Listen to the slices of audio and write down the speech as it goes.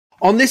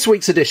On this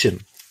week's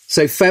edition,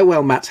 so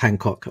farewell, Matt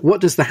Hancock.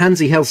 What does the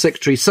Hansi Health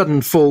Secretary's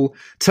sudden fall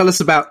tell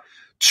us about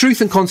truth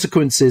and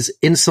consequences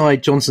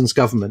inside Johnson's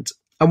government?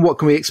 And what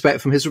can we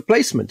expect from his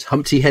replacement,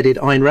 Humpty-headed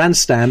Ayn Rand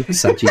stan,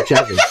 Sajid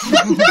Javid?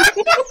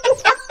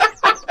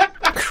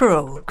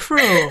 Cruel.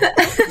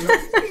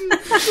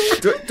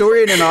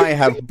 Dorian and I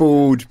have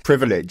bald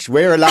privilege.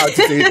 We're allowed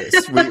to do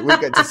this. We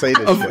get to say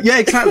this. Yeah,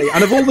 exactly.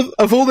 And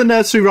of all the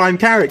nursery rhyme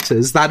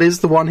characters, that is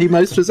the one he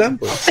most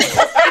resembles.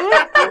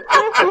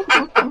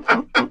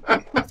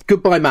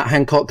 Goodbye, Matt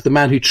Hancock, the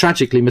man who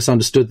tragically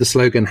misunderstood the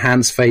slogan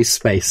 "Hands, Face,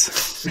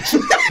 Space."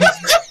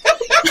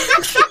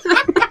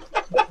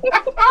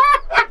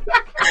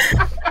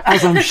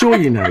 As I'm sure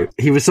you know,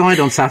 he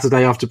resigned on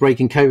Saturday after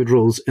breaking COVID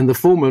rules in the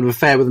form of an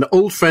affair with an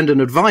old friend and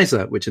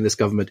advisor, which in this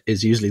government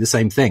is usually the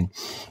same thing.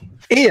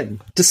 Ian,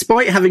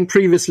 despite having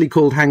previously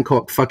called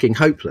Hancock fucking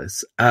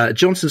hopeless,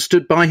 Johnson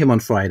stood by him on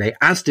Friday,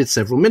 as did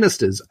several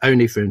ministers,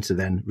 only for him to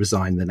then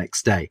resign the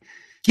next day.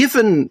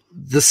 Given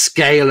the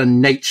scale and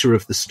nature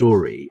of the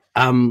story,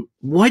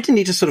 why didn't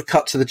he just sort of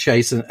cut to the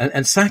chase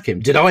and sack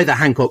him? Did either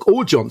Hancock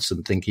or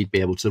Johnson think he'd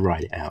be able to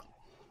ride it out?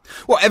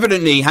 Well,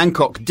 evidently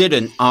Hancock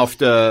didn't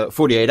after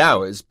 48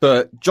 hours,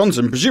 but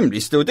Johnson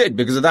presumably still did,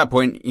 because at that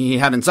point he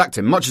hadn't sacked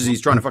him, much as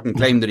he's trying to fucking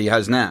claim that he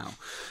has now.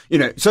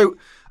 So,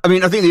 I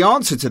mean, I think the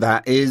answer to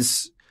that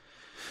is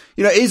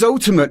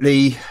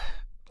ultimately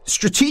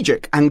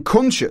strategic and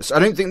conscious. I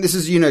don't think this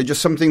is,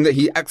 just something that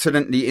he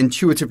accidentally,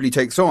 intuitively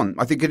takes on.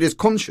 I think it is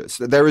conscious,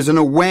 that there is an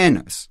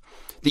awareness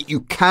that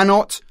you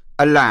cannot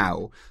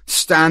allow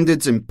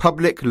standards in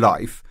public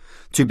life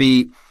to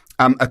be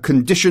a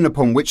condition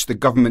upon which the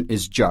government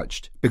is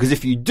judged. Because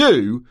if you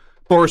do,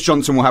 Boris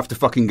Johnson will have to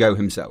fucking go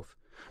himself.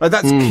 Like,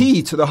 that's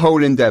key to the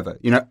whole endeavour.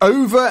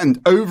 Over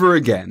and over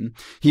again,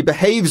 he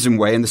behaves in a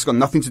way, and this has got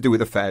nothing to do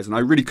with affairs, and I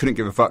really couldn't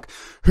give a fuck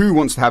who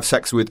wants to have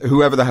sex with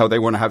whoever the hell they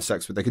want to have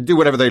sex with. They can do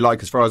whatever they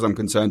like as far as I'm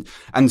concerned,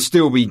 and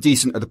still be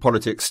decent at the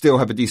politics, still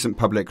have a decent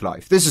public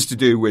life. This is to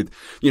do with,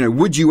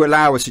 would you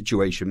allow a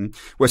situation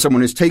where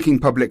someone is taking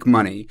public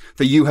money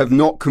that you have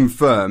not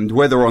confirmed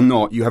whether or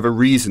not you have a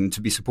reason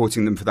to be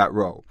supporting them for that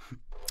role?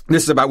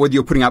 This is about whether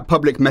you're putting out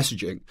public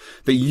messaging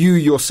that you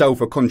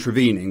yourself are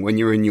contravening when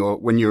you're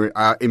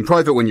in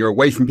private, when you're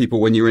away from people,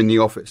 when you're in the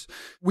office.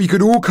 We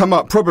could all come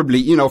up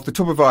probably, off the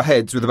top of our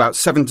heads with about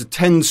 7 to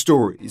 10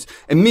 stories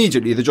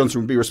immediately that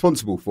Johnson would be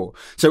responsible for.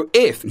 So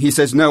if he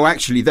says, no,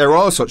 actually, there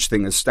are such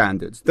things as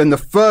standards, then the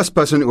first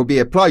person it will be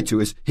applied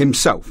to is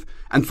himself.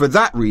 And for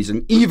that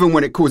reason, even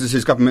when it causes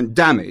his government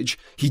damage,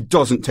 he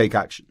doesn't take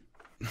action.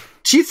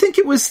 Do you think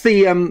it was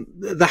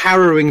the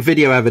harrowing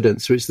video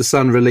evidence which the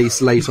Sun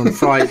released late on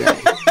Friday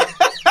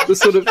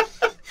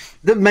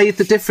that made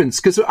the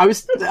difference? Because I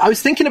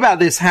was thinking about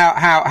this,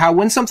 how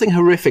when something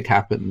horrific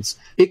happens,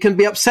 it can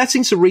be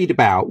upsetting to read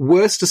about,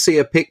 worse to see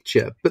a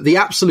picture, but the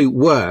absolute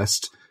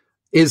worst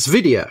is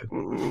video.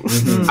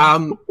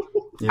 Mm-hmm.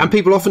 And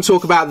people often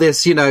talk about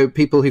this,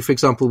 people who, for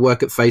example,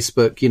 work at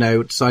Facebook,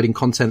 deciding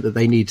content that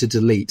they need to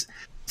delete.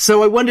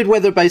 So I wondered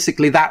whether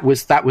basically that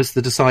was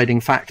the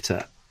deciding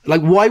factor.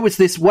 Like, why was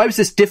this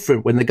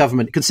different when the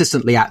government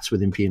consistently acts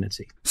with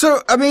impunity?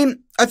 So, I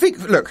mean, I think,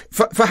 look,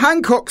 for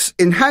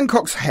in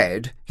Hancock's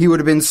head, he would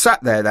have been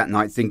sat there that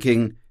night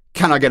thinking,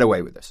 can I get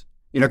away with this?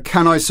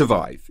 Can I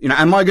survive?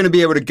 Am I going to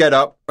be able to get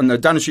up on the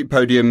Downing Street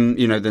podium,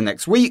 the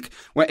next week?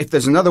 If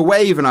there's another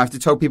wave and I have to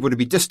tell people to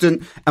be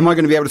distant, am I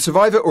going to be able to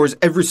survive it? Or is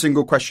every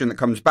single question that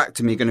comes back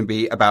to me going to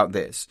be about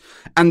this?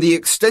 And the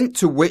extent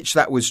to which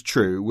that was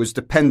true was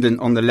dependent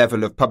on the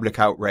level of public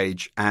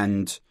outrage.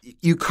 And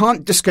you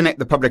can't disconnect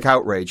the public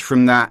outrage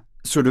from that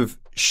sort of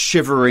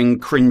shivering,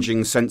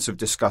 cringing sense of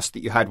disgust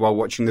that you had while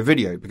watching the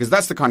video, because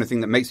that's the kind of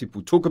thing that makes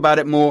people talk about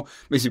it more,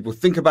 makes people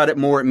think about it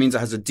more. It means it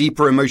has a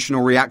deeper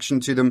emotional reaction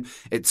to them.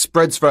 It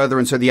spreads further,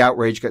 and so the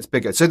outrage gets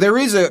bigger. So there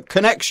is a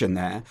connection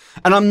there.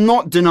 And I'm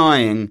not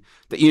denying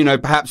that,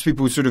 perhaps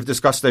people sort of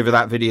discussed over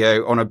that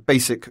video on a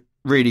basic,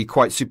 really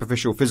quite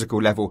superficial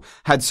physical level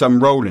had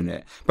some role in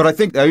it. But I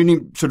think the only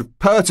sort of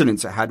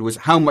pertinence it had was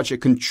how much it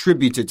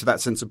contributed to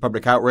that sense of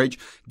public outrage,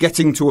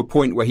 getting to a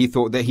point where he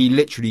thought that he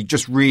literally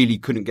just really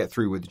couldn't get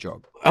through with the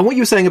job. And what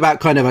you were saying about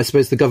kind of, I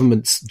suppose, the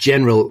government's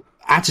general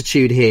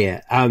attitude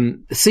here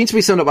seemed to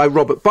be summed up by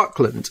Robert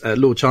Buckland,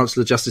 Lord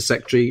Chancellor, Justice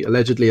Secretary,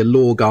 allegedly a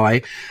law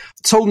guy,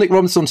 told Nick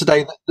Robinson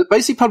today that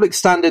basically public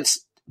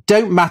standards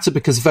don't matter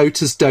because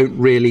voters don't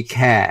really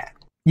care.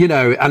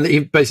 And he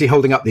basically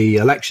holding up the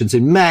elections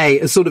in May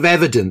as sort of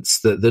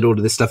evidence that all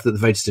of this stuff that the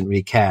voters didn't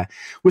really care.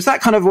 Was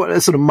that kind of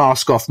a sort of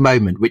mask-off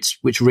moment, which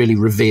really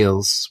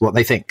reveals what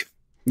they think?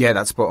 Yeah,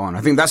 that's spot on.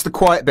 I think that's the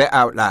quiet bit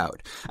out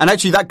loud. And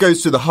actually that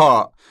goes to the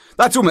heart.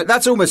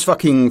 That's almost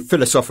fucking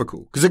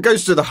philosophical, because it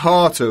goes to the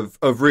heart of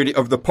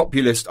the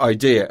populist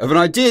idea, of an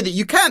idea that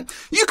you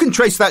can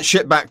trace that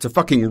shit back to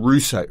fucking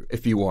Rousseau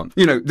if you want.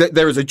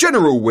 There is a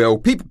general will.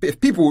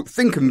 If people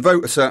think and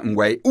vote a certain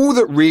way, all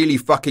that really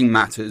fucking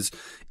matters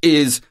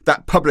is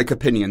that public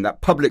opinion,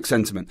 that public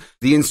sentiment.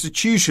 The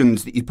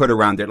institutions that you put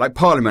around it, like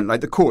Parliament,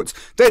 like the courts,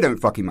 they don't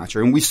fucking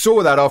matter. And we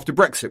saw that after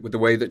Brexit with the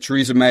way that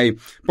Theresa May,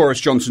 Boris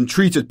Johnson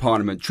treated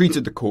Parliament,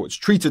 treated the courts,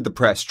 treated the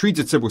press,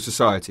 treated civil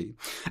society.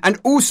 And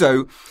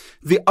also,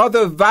 the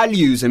other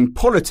values in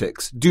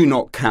politics do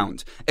not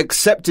count,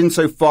 except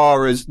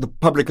insofar as the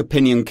public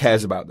opinion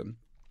cares about them.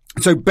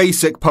 So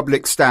basic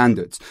public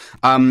standards,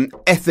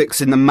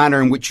 ethics in the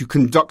manner in which you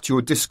conduct your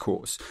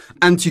discourse,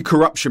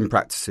 anti-corruption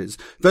practices,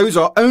 those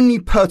are only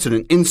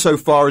pertinent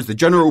insofar as the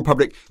general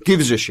public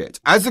gives a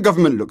shit. As the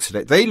government looks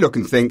at it, they look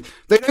and think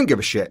they don't give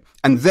a shit,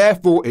 and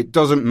therefore it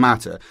doesn't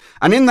matter.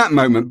 And in that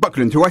moment,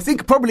 Buckland, who I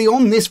think probably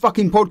on this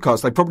fucking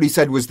podcast I probably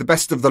said was the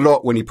best of the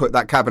lot when he put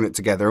that cabinet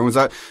together, and was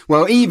like,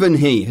 well, even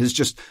he has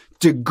just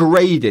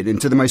degraded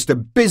into the most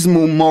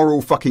abysmal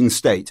moral fucking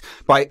state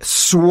by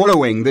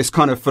swallowing this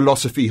kind of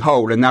philosophy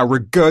whole and now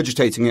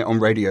regurgitating it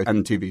on radio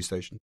and TV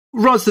stations.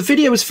 Ros, the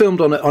video was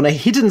filmed on a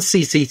hidden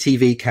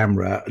CCTV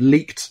camera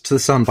leaked to the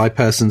Sun by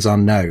persons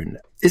unknown.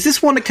 Is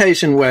this one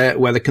occasion where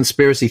the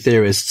conspiracy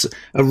theorists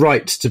are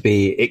right to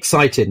be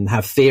excited and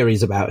have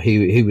theories about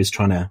who was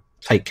trying to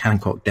take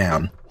Hancock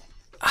down?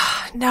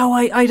 No,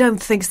 I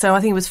don't think so. I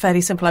think it was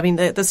fairly simple. I mean,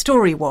 the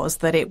story was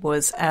that it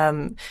was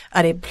an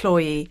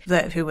employee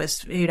who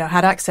was,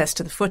 had access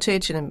to the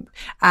footage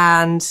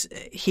and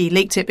he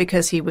leaked it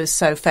because he was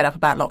so fed up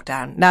about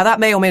lockdown. Now, that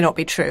may or may not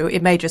be true.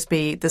 It may just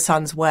be the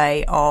Sun's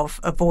way of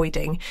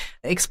avoiding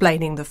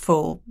explaining the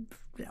full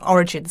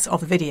origins of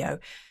the video.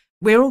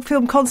 We're all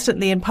filmed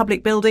constantly in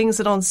public buildings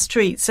and on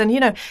streets.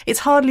 And, it's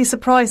hardly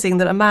surprising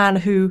that a man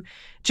who,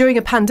 during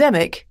a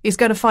pandemic, is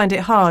going to find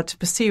it hard to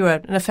pursue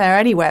an affair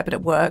anywhere but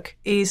at work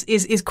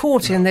is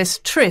caught in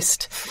this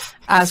tryst,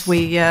 as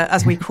we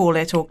call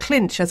it, or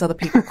clinch, as other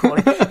people call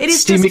it. It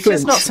is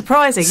just not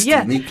surprising.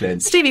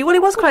 Clinch. Stevie, well,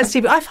 it was quite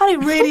Stevie. I found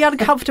it really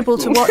uncomfortable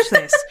to watch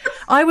this.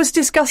 I was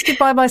disgusted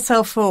by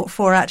myself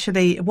for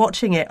actually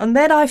watching it. And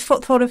then I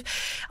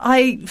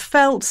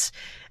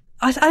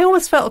I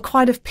almost felt a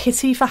kind of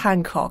pity for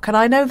Hancock. And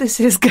I know this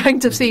is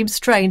going to seem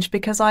strange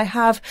because I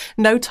have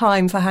no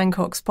time for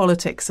Hancock's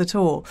politics at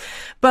all.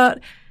 But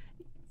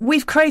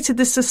we've created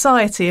this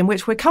society in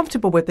which we're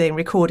comfortable with being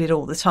recorded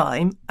all the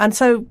time. And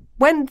so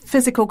when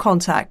physical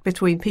contact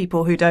between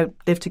people who don't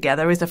live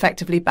together is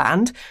effectively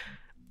banned,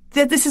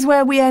 this is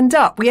where we end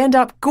up. We end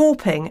up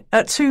gawping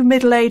at two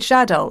middle-aged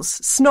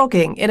adults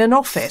snogging in an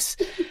office.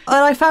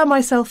 And I found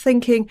myself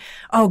thinking,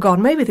 oh God,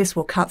 maybe this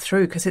will cut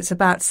through because it's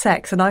about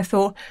sex. And I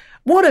thought,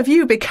 what have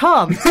you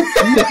become?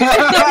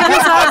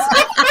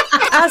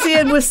 As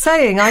Ian was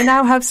saying, I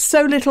now have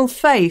so little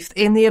faith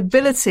in the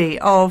ability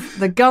of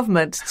the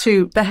government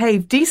to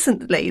behave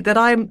decently that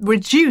I'm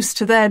reduced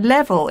to their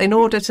level in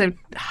order to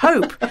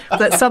hope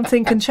that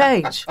something can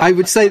change. I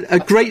would say a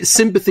great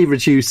sympathy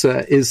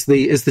reducer is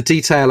the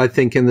detail, I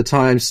think, in the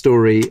Times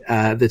story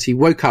that he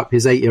woke up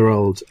his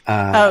 8-year-old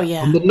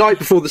on the night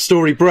before the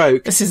story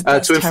broke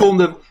to inform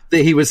them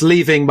that he was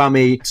leaving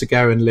Mummy to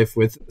go and live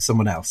with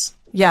someone else.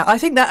 Yeah, I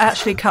think that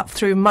actually cut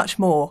through much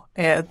more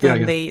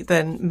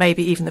than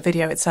maybe even the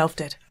video itself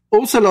did.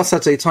 Also last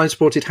Saturday, Times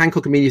reported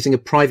Hancock had been using a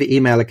private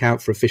email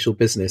account for official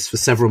business for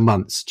several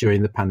months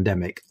during the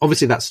pandemic.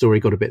 Obviously, that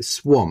story got a bit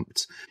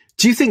swamped.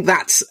 Do you think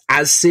that's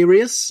as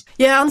serious?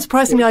 Yeah,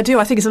 unsurprisingly, I do.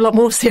 I think it's a lot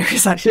more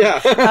serious, actually.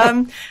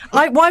 Yeah.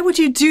 Why would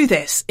you do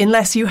this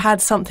unless you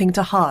had something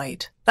to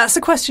hide? That's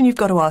the question you've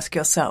got to ask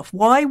yourself.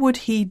 Why would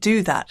he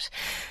do that?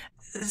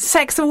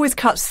 Sex always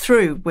cuts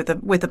through with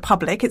the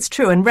public, it's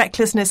true, and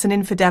recklessness and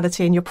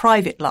infidelity in your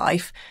private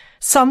life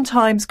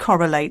sometimes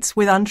correlates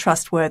with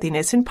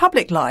untrustworthiness in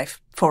public life.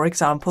 For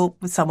example,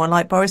 with someone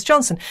like Boris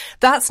Johnson.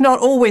 That's not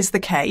always the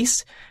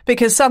case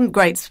because some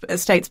great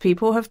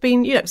statespeople have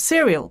been,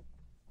 serial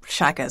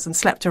shaggers and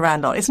slept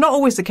around a lot. It's not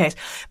always the case.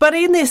 But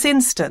in this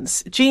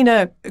instance,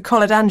 Gina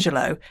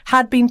Coladangelo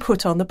had been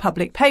put on the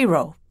public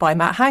payroll by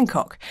Matt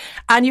Hancock.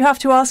 And you have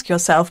to ask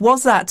yourself,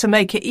 was that to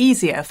make it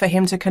easier for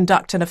him to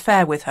conduct an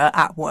affair with her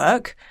at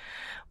work?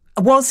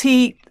 Was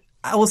he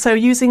also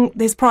using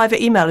his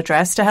private email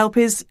address to help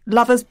his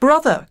lover's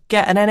brother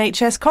get an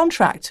NHS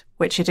contract,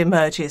 which it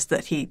emerges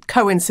that he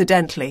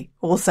coincidentally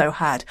also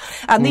had?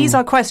 And these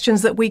are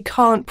questions that we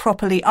can't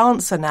properly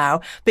answer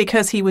now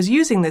because he was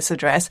using this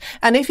address.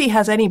 And if he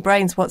has any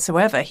brains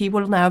whatsoever, he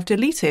will now have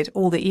deleted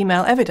all the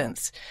email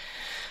evidence.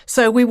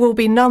 So we will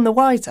be none the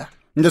wiser.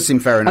 It does seem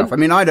fair enough. I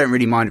mean, I don't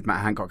really mind if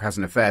Matt Hancock has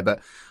an affair,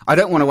 but I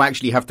don't want to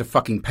actually have to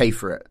fucking pay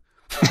for it.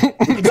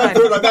 I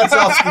feel like that's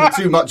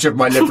asking too much of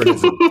my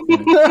liberalism.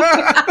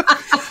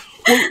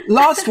 Well,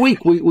 last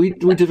week we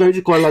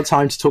devoted quite a lot of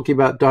time to talking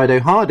about Dido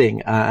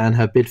Harding and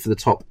her bid for the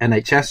top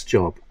NHS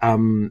job.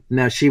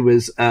 Now she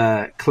was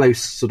a close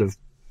sort of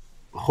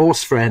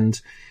horse friend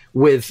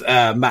with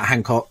Matt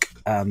Hancock.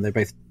 They're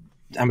both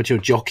amateur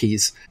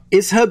jockeys.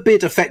 Is her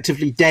bid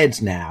effectively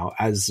dead now,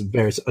 as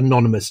various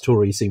anonymous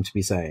Tories seem to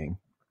be saying?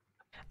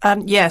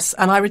 Yes,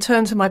 and I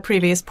return to my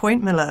previous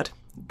point, Millard.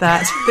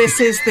 that this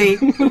is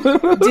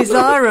the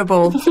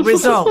desirable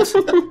result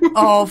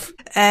of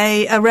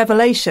a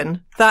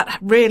revelation that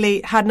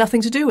really had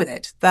nothing to do with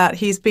it, that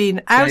he's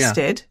been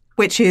ousted,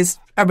 which is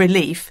a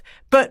relief,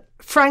 but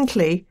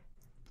frankly,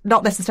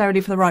 not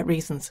necessarily for the right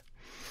reasons.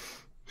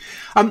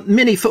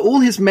 Minnie, for all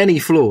his many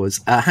flaws,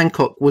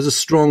 Hancock was a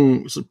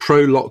strong sort of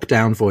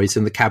pro-lockdown voice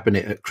in the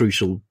cabinet at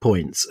crucial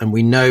points. And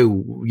we know,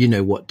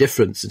 what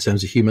difference in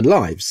terms of human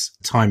lives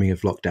timing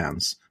of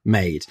lockdowns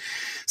made.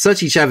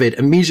 Sajid Javid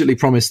immediately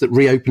promised that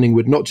reopening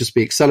would not just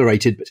be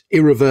accelerated, but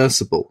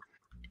irreversible.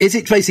 Is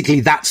it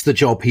basically that's the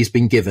job he's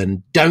been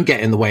given? Don't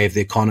get in the way of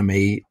the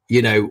economy,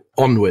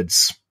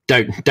 onwards.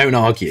 Don't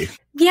argue.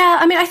 Yeah,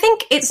 I mean, I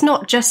think it's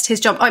not just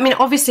his job. I mean,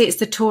 obviously it's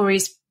the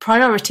Tories'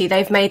 priority.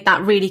 They've made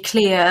that really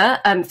clear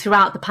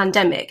throughout the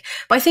pandemic.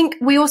 But I think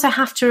we also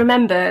have to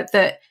remember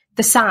that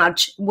the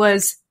Saj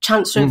was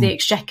Chancellor of the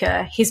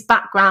Exchequer. His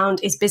background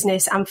is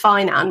business and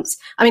finance.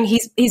 I mean,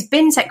 he's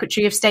been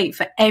Secretary of State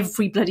for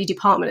every bloody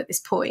department at this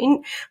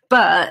point.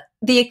 But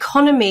the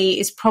economy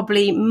is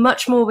probably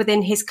much more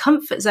within his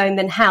comfort zone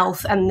than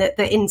health and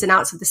the ins and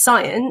outs of the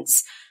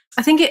science.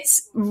 I think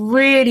it's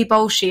really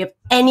bolshy of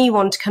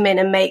anyone to come in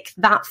and make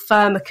that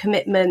firm a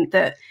commitment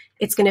that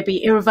it's going to be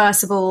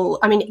irreversible.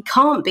 I mean, it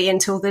can't be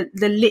until the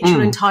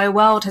literal entire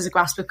world has a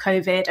grasp of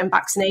COVID and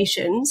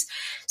vaccinations.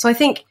 So I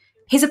think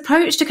his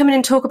approach to come in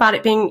and talk about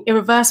it being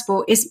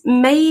irreversible is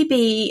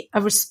maybe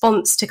a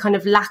response to kind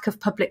of lack of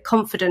public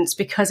confidence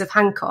because of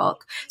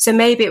Hancock. So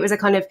maybe it was a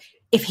kind of,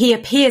 if he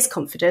appears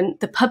confident,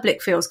 the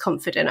public feels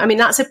confident. I mean,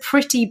 that's a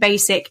pretty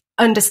basic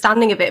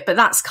understanding of it, but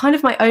that's kind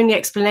of my only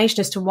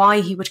explanation as to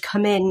why he would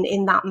come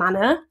in that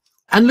manner.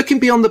 And looking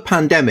beyond the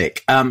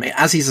pandemic,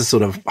 as he's a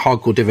sort of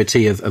hardcore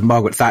devotee of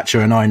Margaret Thatcher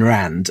and Ayn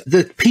Rand,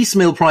 the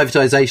piecemeal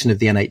privatisation of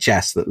the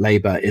NHS that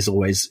Labour is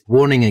always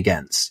warning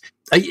against,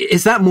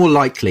 is that more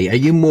likely? Are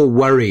you more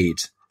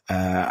worried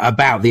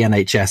about the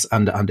NHS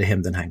under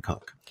him than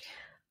Hancock?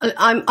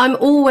 I'm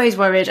always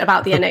worried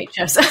about the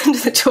NHS under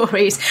the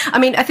Tories. I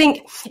mean, I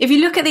think if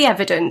you look at the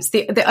evidence,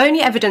 the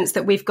only evidence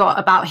that we've got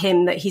about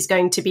him that he's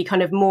going to be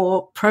kind of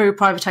more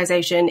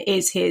pro-privatisation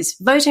is his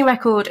voting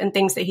record and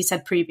things that he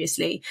said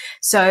previously.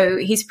 So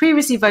he's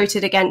previously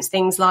voted against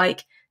things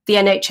like the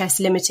NHS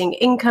limiting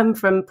income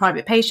from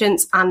private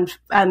patients,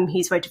 and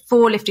he's voted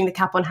for lifting the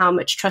cap on how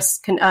much trusts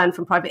can earn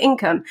from private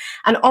income.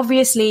 And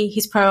obviously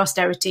he's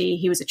pro-austerity.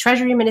 He was a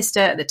Treasury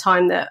Minister at the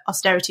time that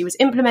austerity was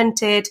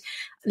implemented.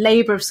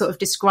 Labour have sort of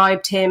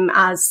described him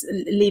as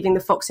leaving the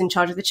fox in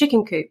charge of the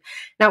chicken coop.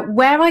 Now,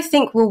 where I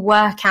think we'll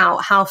work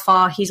out how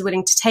far he's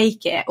willing to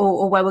take it,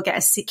 or where we'll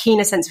get a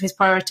keener sense of his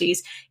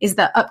priorities, is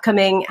the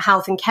upcoming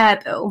health and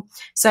care bill.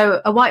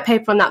 So a white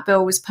paper on that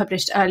bill was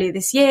published earlier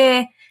this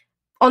year.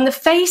 On the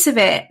face of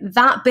it,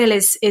 that bill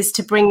is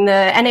to bring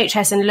the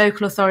NHS and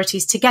local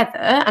authorities together.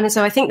 And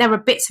so I think there are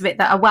bits of it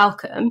that are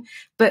welcome.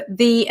 But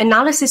the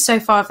analysis so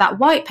far of that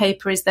white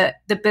paper is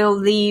that the bill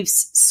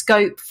leaves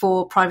scope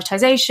for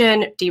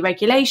privatisation,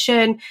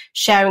 deregulation,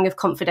 sharing of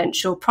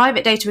confidential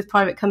private data with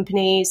private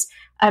companies,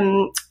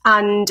 and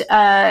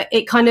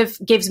it kind of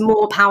gives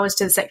more powers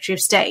to the Secretary of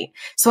State.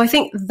 So I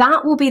think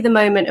that will be the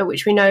moment at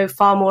which we know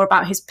far more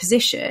about his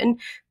position.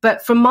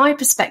 But from my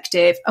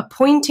perspective,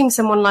 appointing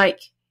someone like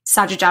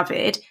Sajid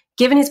Javid,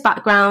 given his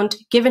background,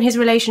 given his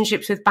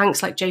relationships with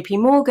banks like JP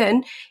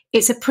Morgan,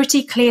 it's a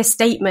pretty clear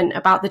statement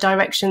about the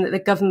direction that the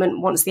government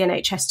wants the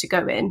NHS to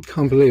go in.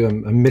 Can't believe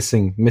I'm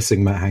missing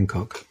Matt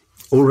Hancock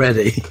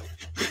already.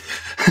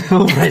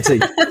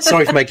 Already.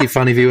 Sorry for making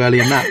fun of you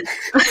earlier, Matt.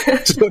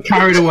 Just got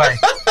carried away.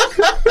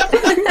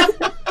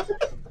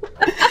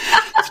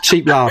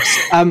 Cheap laughs.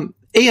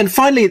 Ian,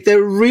 finally, there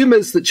are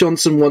rumours that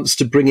Johnson wants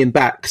to bring him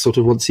back sort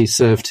of once he's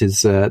served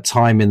his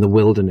time in the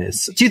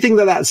wilderness. Do you think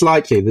that that's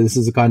likely? That this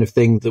is the kind of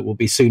thing that will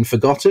be soon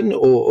forgotten,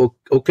 or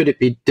could it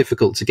be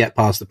difficult to get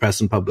past the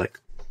press and public?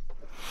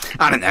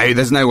 I don't know.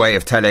 There's no way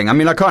of telling. I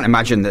mean, I can't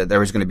imagine that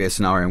there is going to be a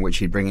scenario in which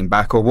he'd bring him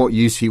back, or what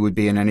use he would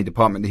be in any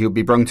department that he would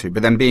be brung to.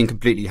 But then being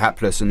completely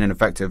hapless and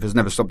ineffective has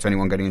never stopped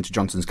anyone getting into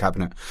Johnson's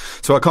cabinet.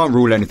 So I can't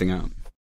rule anything out.